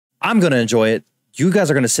I'm going to enjoy it. You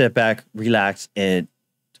guys are going to sit back, relax, and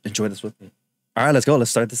enjoy this with me. All right, let's go.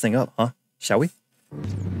 Let's start this thing up, huh? Shall we?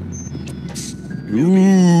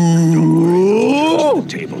 Ooh. The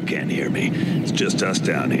table can't hear me. It's just us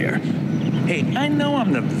down here. Hey, I know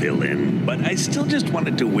I'm the villain, but I still just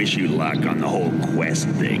wanted to wish you luck on the whole quest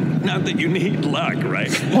thing. Not that you need luck,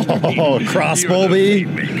 right? Oh, crossbow bee.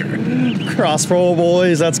 Crossbow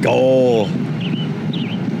boys, let's go.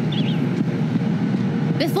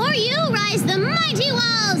 Before you rise the mighty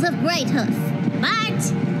walls of Great Hoof. But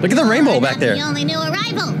look at the rainbow back there. The only new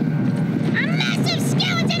arrival. A massive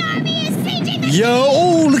skeleton army is sieging the Yo,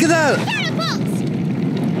 oh, look at that. catapults.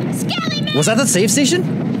 Skelly men. Was that the safe station?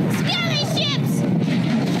 Skelly ships.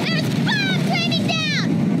 There's bombs raining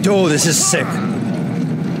down. Yo, this is sick.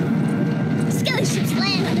 Skelly ships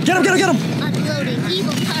land on the Get him, get him, get him. unloading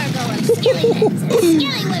evil cargo of skelly men and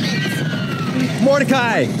skelly women.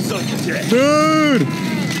 Mordecai. Dude.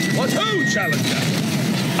 What's who, Challenger?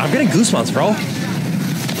 I'm getting goosebumps, bro.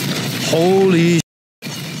 Holy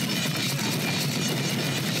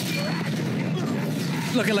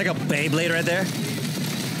looking like a Beyblade right there.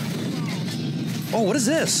 Oh, what is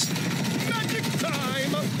this? Magic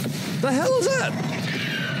time! The hell is that?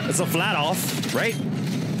 It's a flat off, right?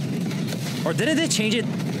 Or didn't they change it?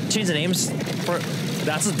 Change the names for?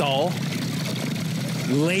 That's a doll.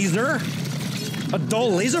 Laser? A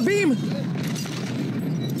dull laser beam?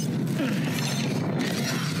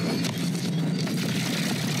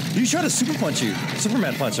 You try to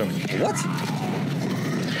Superman punch him. What?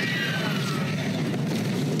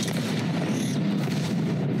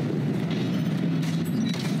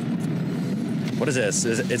 What is this?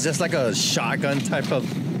 Is this like a shotgun type of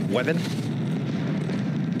weapon?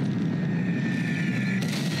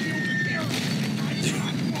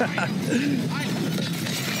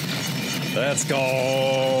 Let's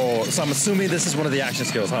go. So I'm assuming this is one of the action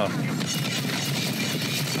skills, huh?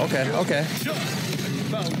 Okay, okay.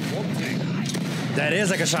 That is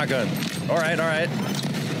like a shotgun. All right, all right.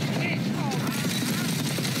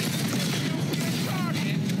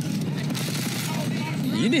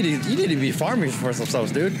 You need to be farming for some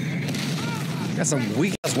stuff, dude. Got some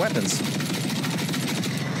weak ass weapons.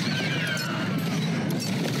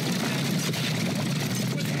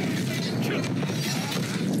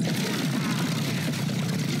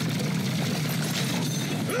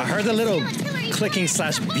 I heard the little clicking /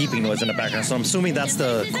 beeping noise in the background, so I'm assuming that's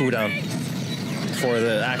the cooldown for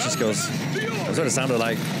the action skills. That's what it sounded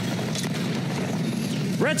like.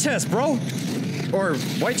 Red chest, bro. Or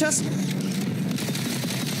white chest.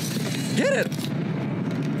 Get it.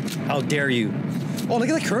 How dare you? Oh, look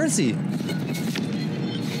at the currency.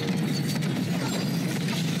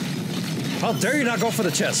 How dare you not go for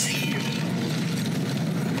the chest?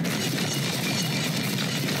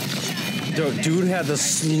 Dude had the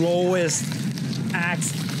slowest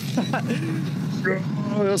axe.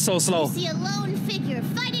 Oh, it was so slow. You see a lone figure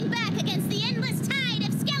fighting back against the endless tide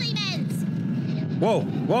of skelly-mens. Whoa,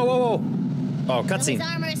 whoa, whoa, whoa. Oh, cutscene. His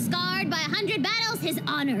armor is scarred by 100 battles, his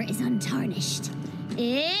honor is untarnished.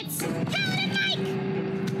 It's Paladin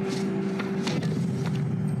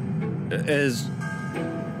Mike! Is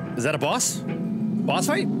that a boss? Boss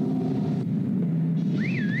fight?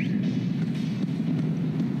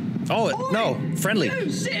 Oh, no, friendly. You,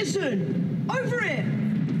 citizen! Over here!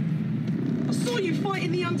 I saw you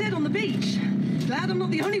fighting the undead on the beach. Glad I'm not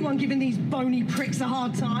the only one giving these bony pricks a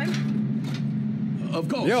hard time. Of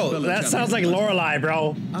course. Yo, that sounds like Lorelei,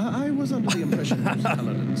 bro. I was under the impression that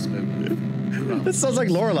Paladin spoke. That sounds like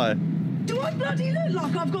Lorelei. Do I bloody look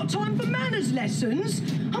like I've got time for manners lessons?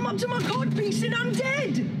 I'm up to my codpiece in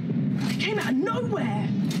undead. They came out of nowhere.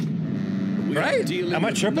 We Right? are dealing Am I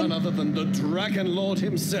with tripping? none other than the Dragon Lord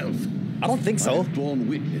himself. I don't think so. I've borne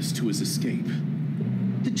witness to his escape.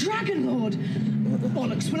 The Dragon Lord?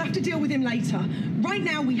 Bollocks, we'll have to deal with him later. Right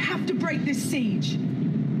now, we have to break this siege.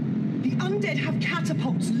 The undead have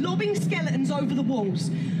catapults lobbing skeletons over the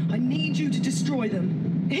walls. I need you to destroy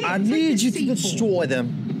them. Here, I take need this you to C4. destroy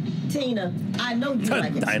them. Tina, I know you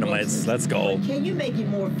like Dynamites, let's go. Can you make it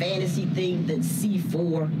more fantasy themed than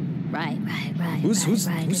C4? Right. Who's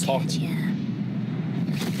talking?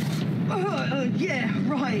 Yeah,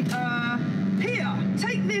 right. Here,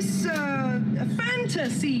 take this,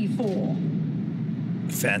 Fantasy 4.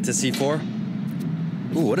 Fantasy 4?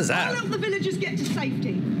 Ooh, what is I'll that? help the villagers get to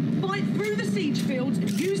safety. Fight through the siege fields and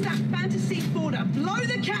use that Fantasy 4 to blow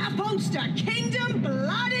the catapults to Kingdom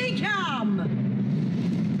Bloody Come!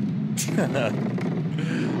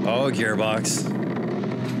 Oh, Gearbox.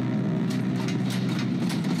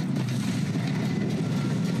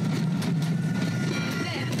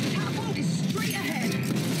 There, the catapult is straight ahead.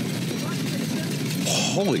 Right, citizens.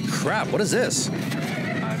 Holy crap! What is this?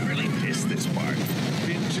 I really missed this part.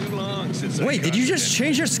 Been too long since. Wait, did you just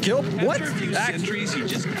change your skill? What? After a few centuries, you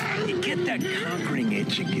get that conquering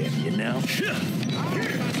itch again, you know?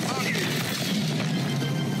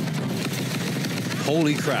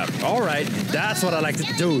 Holy crap! All right, that's what I like to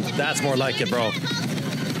do. That's more like it, bro.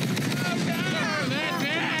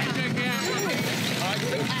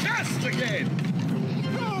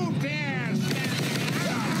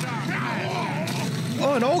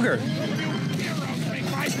 Oh, an ogre.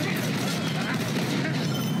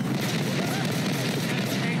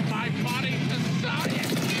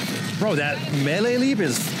 Bro, that melee leap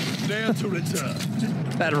is Dare to return.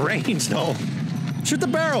 that range, though. Shoot the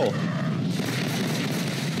barrel.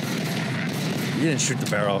 You didn't shoot the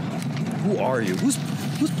barrel. Who are you? Who's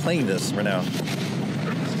playing this right now?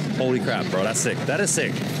 Holy crap, bro. That's sick. That is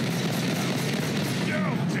sick.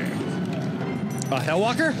 A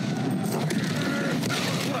Hellwalker?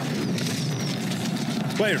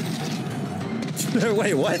 Wait.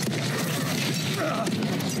 Wait, what?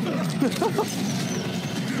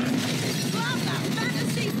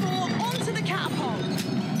 Fantasy 4 onto the catapult.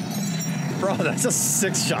 Bro, that's a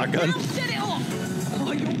sick shotgun. Now set it off.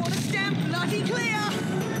 Oh, you'll want to stand bloody clear.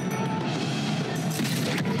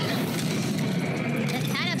 The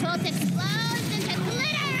catapult explodes into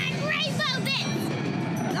glitter and rainbow bits.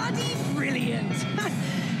 Bloody brilliant.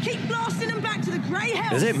 Keep blasting them back to the grey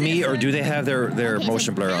hell. Is it me or do they have their Okay,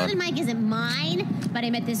 motion blur so on? Paladin mic isn't mine, but I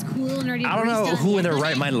met this cool nerdy. I don't know barista who in their with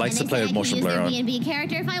right it, mind likes and to they play said with I motion could blur use on. their B&B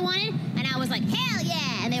character if I wanted, and I was like, hell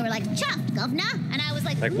yeah! And they were like, chuffed, governor, and I was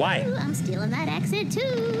like, Why? ooh, I'm stealing that accent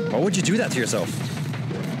too. Why would you do that to yourself?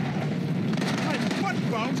 What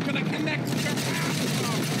bone's gonna connect to your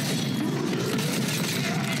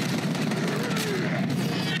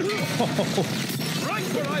Right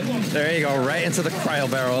where I want. There you go, right into the cryo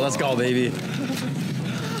barrel. Let's go, baby.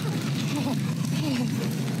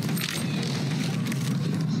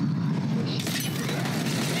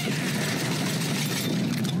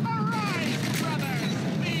 Arise, brothers!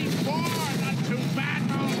 Be born unto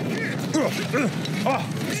battle!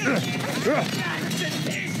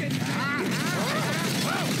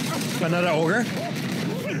 Another ogre?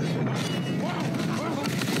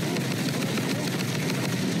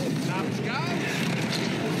 Numbskull!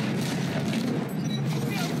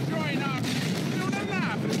 You'll join us soon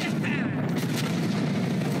enough!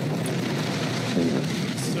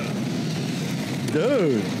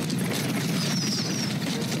 Dude.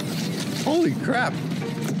 Holy crap.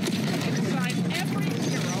 Inside every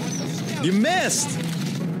hero is a skeleton. You missed.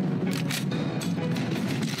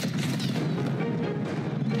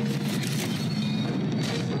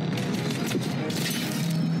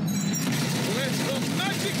 Let the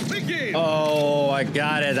magic begin. Oh, I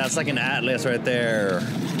got it. That's like an atlas right there.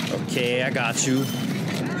 Okay, I got you.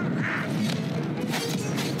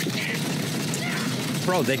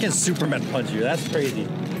 Bro, they can Superman punch you. That's crazy.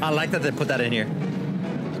 I like that they put that in here.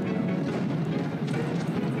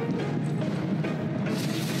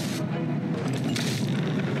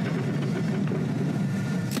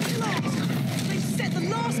 They set the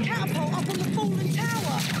last catapult up on the fallen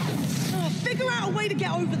tower. Oh, figure out a way to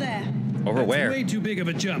get over there. Over where? Way too big of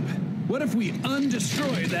a jump. What if we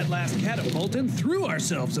undestroyed that last catapult and threw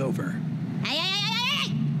ourselves over?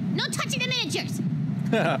 Hey! No touching the miniatures!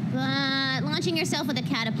 But launching yourself with a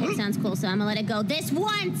catapult sounds cool, so I'm gonna let it go this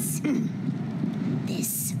once.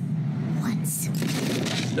 This once.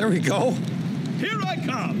 There we go. Here I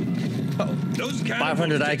come. Those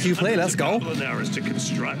 500 IQ play, let's go. Goblin hours to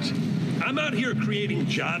construct. I'm out here creating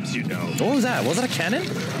jobs, you know. What was that? Was it a cannon?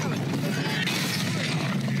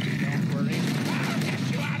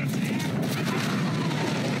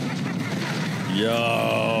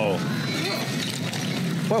 Yo.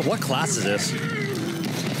 Boy, what class is this?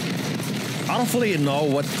 I don't fully know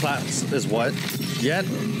what class is what yet.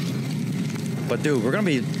 But dude, we're gonna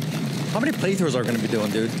be... How many playthroughs are we gonna be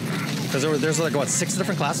doing, dude? Because there's like, what, 6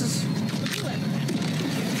 different classes?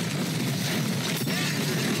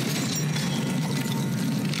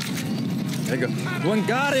 There you go.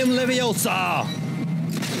 Wingardium Leviosa!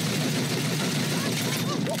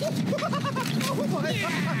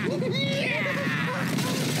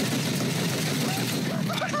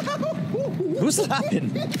 Who's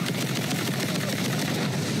laughing?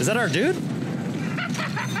 Is that our dude?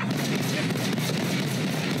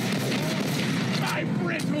 My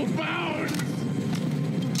brittle bones!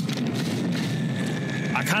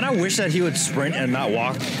 I kind of wish that he would sprint and not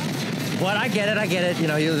walk. But I get it. You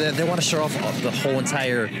know, they want to show off the whole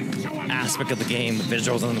entire aspect of the game, the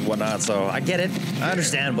visuals and whatnot. So I get it. I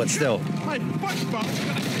understand, but still. My foot bone's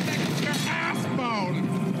gonna connect to your ass bone!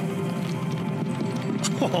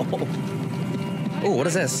 Oh, what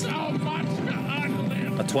is this? So much to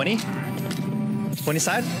unlive. A 20? 20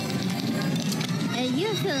 side?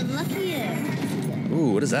 You feel luckier.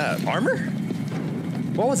 Ooh, what is that? Armor?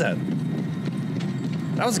 What was that?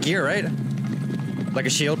 That was gear, right? Like a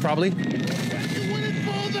shield, probably? You wouldn't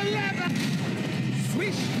pull the lever.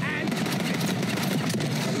 Swish and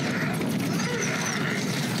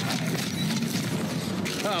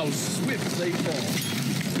How swift they fall.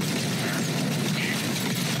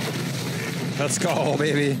 Let's go,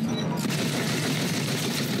 baby.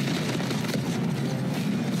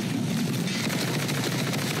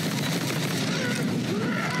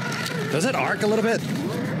 Does it arc a little bit?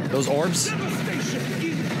 Those orbs?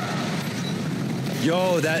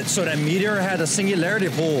 Yo, that meteor had a singularity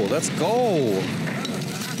pull. Let's go.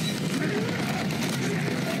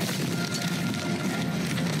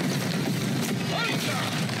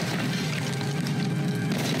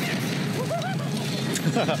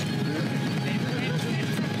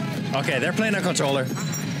 Okay, they're playing a controller.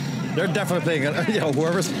 They're definitely playing. Yo,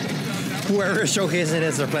 whoever showcasing it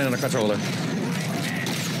is, they're playing on a controller.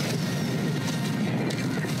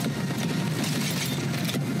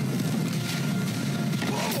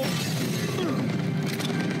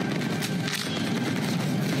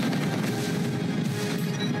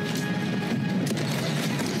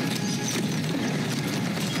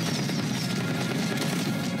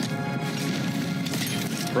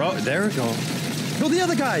 Bro, there we go. No, the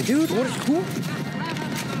other guy, dude. What? Who?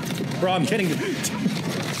 Bro, I'm kidding.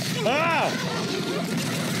 Ah!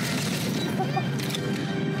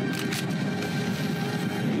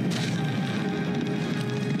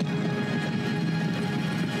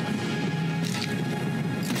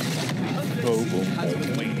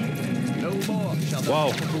 No more shall the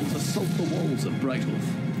Whoa. catapults assault the walls of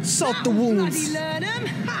Brightwolf. Salt the Bloody wounds. learn 'em.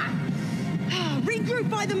 Ha! Regroup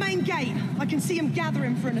by the main gate. I can see them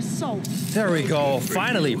gathering for an assault. There we go.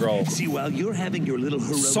 Finally, bro. See, while you're having your little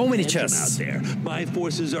heroic So many tantrum chests. out there, my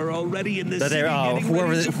forces are already in the That city they- getting whoever-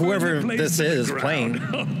 ready to burn whoever the place this to the is ground. playing,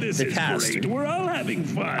 Oh, this they is passed. great. We're all having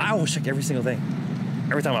fun. I will check every single thing.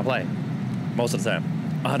 Every time I play. Most of the time.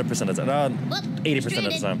 100% of the time. Whoop, 80%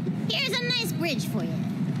 of the stranded. time. Here's a nice bridge for you.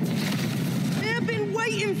 I've been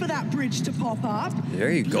waiting for that bridge to pop up. There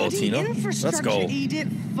you go, Bloody Tina. Infrastructure Let's go.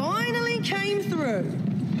 edict finally came through.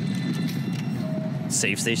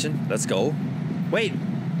 Save station. Let's go. Wait.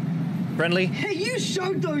 Friendly. Hey, you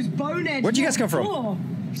showed those boneheads. Where'd you guys come from? before.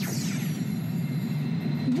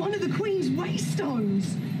 One of the Queen's waystones.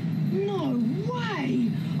 No way.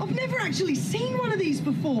 I've never actually seen one of these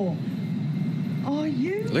before. Are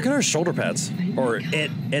you? Look at her shoulder pads. Or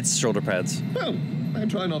its shoulder pads. Well, I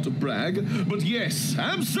try not to brag, but yes,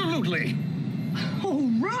 absolutely. All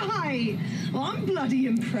right. I'm bloody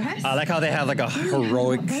impressed. I like how they have like a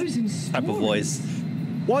heroic Those in type of stories. voice.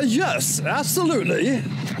 Why, yes, absolutely.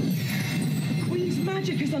 Queen's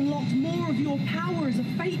magic has unlocked more of your power as a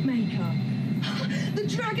fate maker. The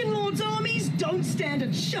Dragon Lord's armies don't stand a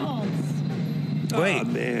chance. Wait, Aw,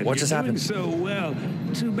 man, what you're just doing happened? so well.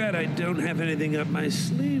 Too bad I don't have anything up my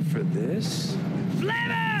sleeve for this.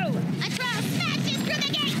 Flammo! A trial smashes through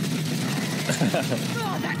the gate!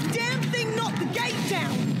 Oh, that damn thing knocked the gate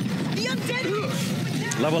down. The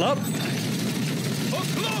undead. Level up. For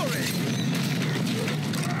glory!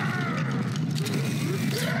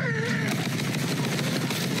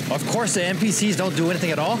 Of course, the NPCs don't do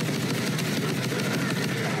anything at all.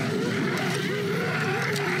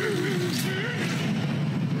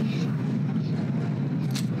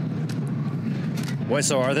 Wait,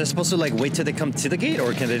 so are they supposed to like wait till they come to the gate,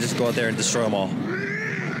 or can they just go out there and destroy them all?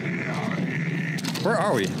 Where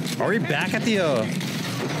are we? Are we back at the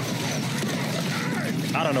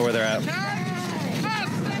I don't know where they're at.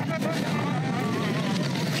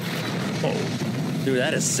 Oh, dude,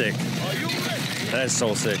 that is sick. Are you ready? That is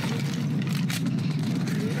so sick.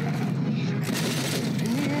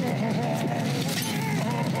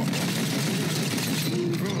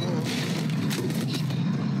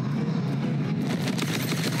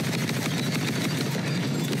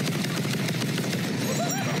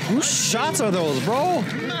 Whose shots are those, bro?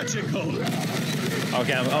 Magical!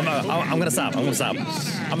 Okay, I'm gonna stop. I'm gonna stop.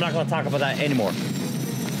 I'm not gonna talk about that anymore.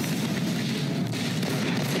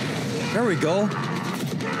 There we go.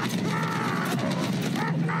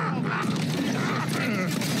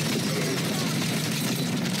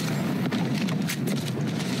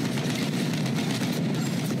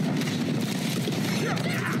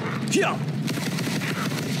 Yeah.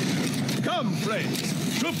 Come,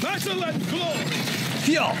 friends, to battle and glory!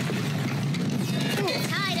 Yeah. The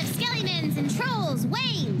tide of skellimans and trolls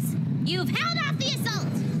wanes. You've held off the assault.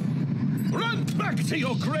 Run back to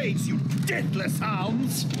your graves, you deathless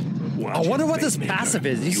hounds! I wonder what this passive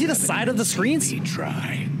is. You see the side of the screens?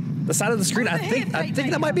 Try. The side of the screen. I think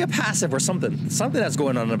that might be a passive or something. Something that's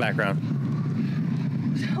going on in the background.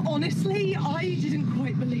 Honestly, I didn't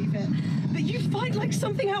quite believe it. But you fight like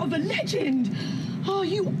something out of a legend. Oh,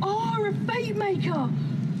 you are a fate maker.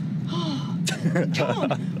 Oh, come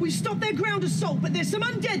on, we've stopped their ground assault, but there's some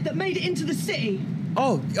undead that made it into the city.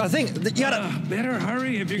 Oh, I think you gotta. Better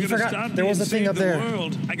hurry if you're gonna stop. There was a thing up there.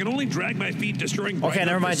 World. I can only drag my feet, destroying. Okay,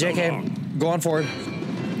 never mind, JK. Go on forward.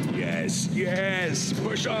 Yes, yes.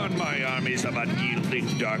 Push on, my armies of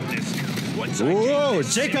unyielding darkness. Once Whoa,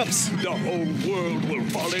 Jacobs! The whole world will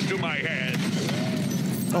fall into my hands.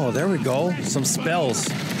 Oh, there we go. Some spells.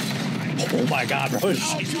 Oh my God, bro.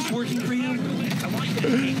 Is this working for you? I want you to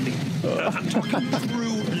hate me. I'm talking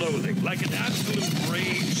true loathing, like an absolute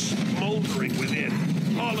rage smoldering within,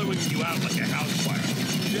 hollowing you out like a house fire.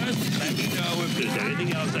 Just let me know if there's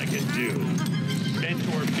anything else I can do.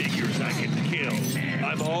 Mentor figures I can kill.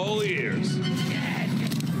 I'm all ears.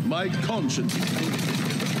 My conscience.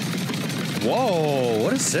 Whoa,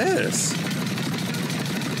 what is this?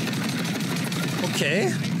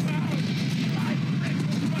 Okay.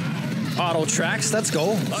 Auto tracks, let's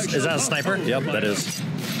go. Is that a sniper? Yep, that is.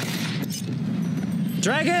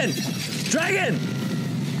 Dragon! Dragon!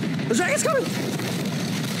 The dragon's coming!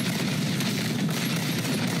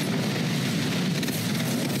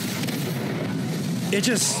 It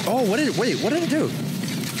just, oh, what did it do?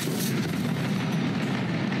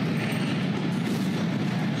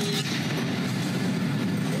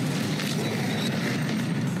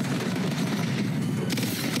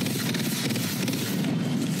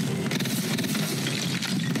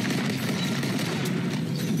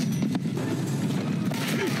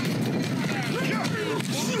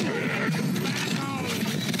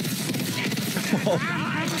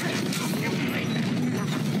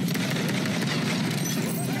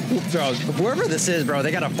 Bro, whoever this is, bro,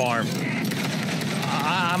 they got a farm.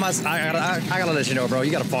 I gotta let you know, bro.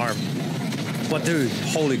 You got a farm. But dude,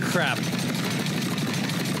 holy crap!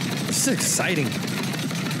 This is exciting.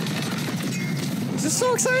 This is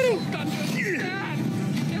so exciting.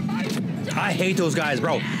 I hate those guys,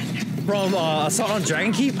 bro. From Assault on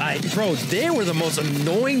Dragon Keep, bro, they were the most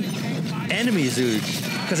annoying enemies, dude.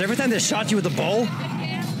 Because every time they shot you with the bow,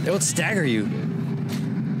 it would stagger you.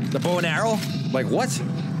 The bow and arrow, like what?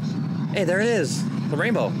 Hey, there it is. The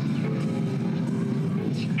rainbow.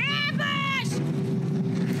 Ambush!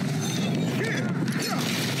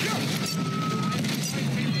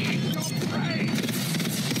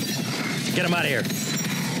 Get him out of here.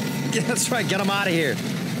 That's right, get him out of here.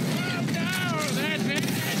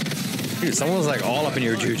 Dude, someone's like all up in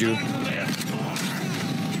your juju.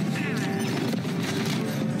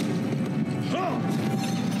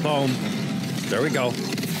 Boom. There we go.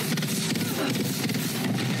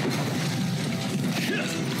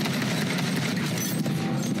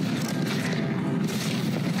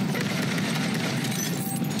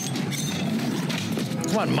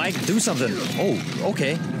 Come on, Mike, do something. Oh,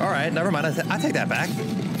 okay. All right, never mind. I take that back.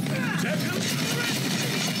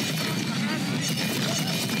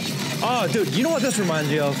 Oh, dude, you know what this reminds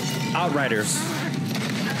me of? Outriders.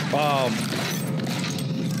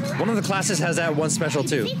 One of the classes has that one special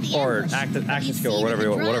too, or action skill, or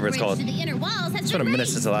whatever it's called. It's been a minute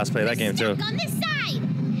since I last played that game too. On this side.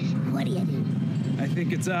 What do you do? I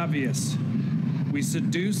think it's obvious. We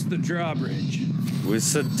seduce the drawbridge. We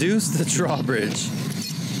seduce the drawbridge.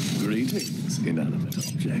 Greetings, inanimate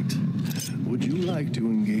object. Would you like to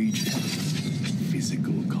engage in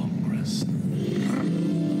physical congress?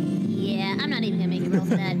 Yeah, I'm not even gonna make a roll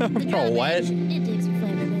for that. The Oh, what? It digs for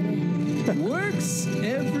flavor, baby. Works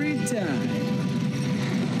every time.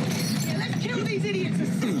 Yeah, let's kill these idiots a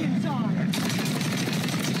second time.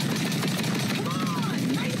 Come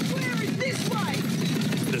on, main square is this way.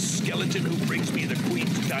 The skeleton who brings me the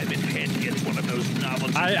Queen's diamond head gets one of those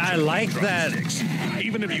novelty. I like that.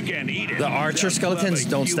 Even if you can't eat it. The archer skeletons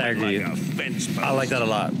don't stagger you. I like that a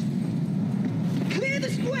lot. Clear the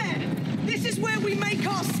square. This is where we make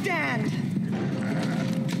our stand.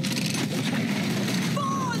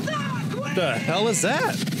 For the Queen! The hell is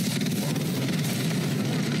that?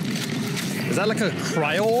 Is that like a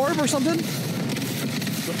cryo orb or something? The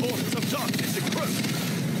forces of darkness encroach.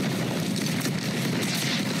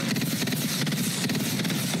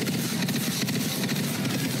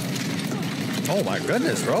 Oh my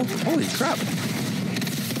goodness, bro. Holy crap.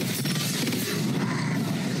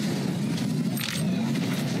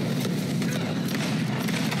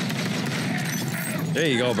 There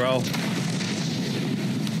you go, bro.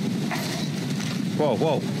 Whoa,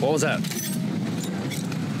 whoa. What was that?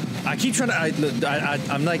 I keep trying to.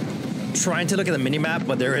 I'm like trying to look at the mini map,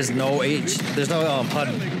 but there is no H. There's no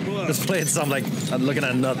HUD displayed, so I'm like I'm looking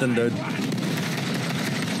at nothing, dude.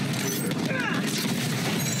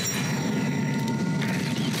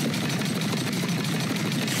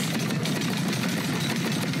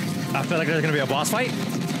 I feel like there's gonna be a boss fight.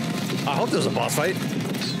 I hope there's a boss fight.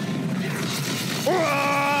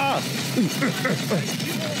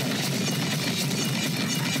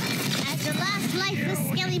 As the last lifeless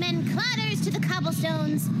skellyman clatters to the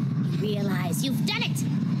cobblestones, you realize you've done it.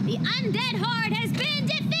 The undead horde has been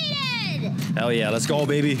defeated. Hell yeah, let's go,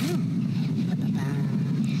 baby.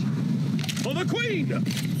 For the queen!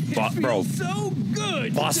 Bro, So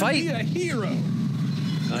good boss to fight? be a hero.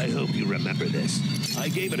 I hope you remember this. I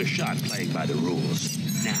gave it a shot playing by the rules.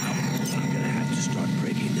 Now, I'm gonna have to start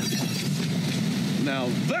breaking them. Now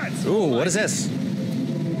that's... ooh, what is this?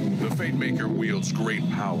 The Fate Maker wields great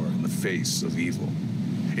power in the face of evil.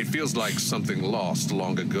 It feels like something lost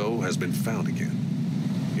long ago has been found again.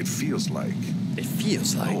 It feels like... It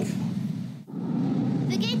feels like. home.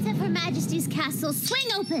 The gates of Her Majesty's castle swing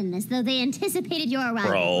open as though they anticipated your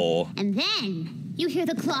arrival. Bro. And then you hear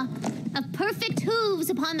the clop of perfect hooves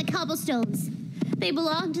upon the cobblestones. They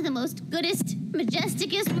belong to the most goodest,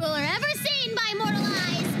 majesticest ruler ever seen by mortal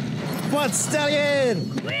eyes. Butt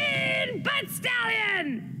Stallion! Queen Butt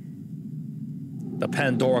Stallion! The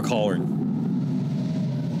Pandora calling.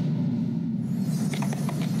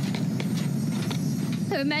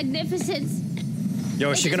 Her magnificence.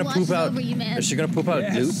 Yo, is she gonna poop out? Over you, man. Is she gonna poop out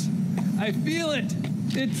loot? Yes. I feel it.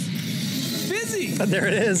 It's busy. There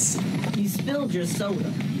it is. You spilled your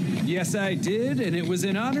soda. Yes, I did, and it was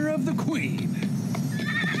in honor of the queen.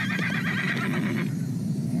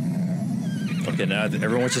 Okay, now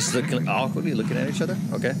everyone's just looking awkwardly looking at each other.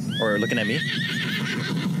 Okay, or looking at me.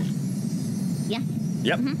 Yeah.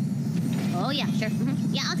 Yep. Oh, yeah, sure.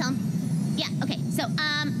 Yeah, I'll tell him. Yeah, okay. So,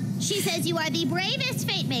 she says you are the bravest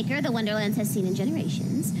fate maker the Wonderlands has seen in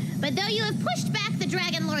generations. But though you have pushed back the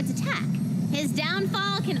Dragon Lord's attack, his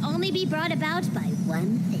downfall can only be brought about by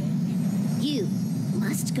one thing. You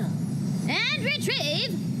must go and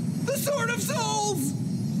retrieve The Sword of Souls!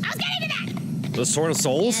 I was getting to that! The Sword of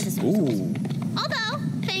Souls. Yeah, the Sword of Ooh. Although,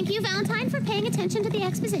 thank you, Valentine, for paying attention to the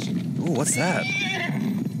exposition. Ooh, what's that?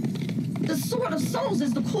 The Sword of Souls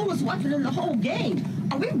is the coolest weapon in the whole game.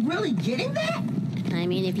 Are we really getting that? I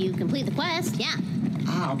mean, if you complete the quest, yeah.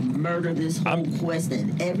 I'll murder this whole quest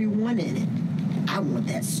and everyone in it. I want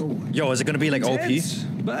that sword. Yo, is it gonna be like OP? Intense,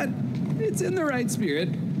 but it's in the right spirit.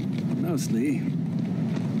 Mostly.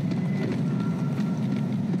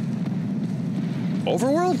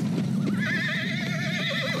 Overworld?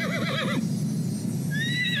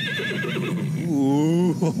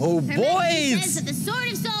 Ooh, oh, Her Majesty says boys! that the Sword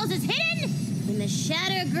of Souls is hidden in the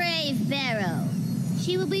Shattergrave Barrow.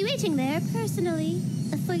 She will be reaching there personally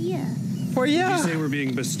for you. For You ya. say we're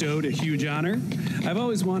being bestowed a huge honor? I've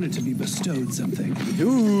always wanted to be bestowed something.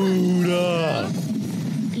 Dude.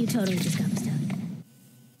 You totally just got bestowed.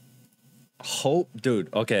 Hope,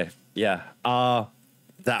 dude. Okay, yeah.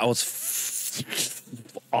 That was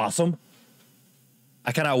awesome.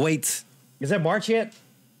 I cannot wait. Is that March yet?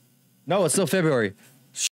 No, it's still February.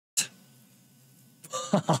 Shit.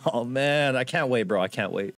 Oh man, I can't wait, bro. I can't wait.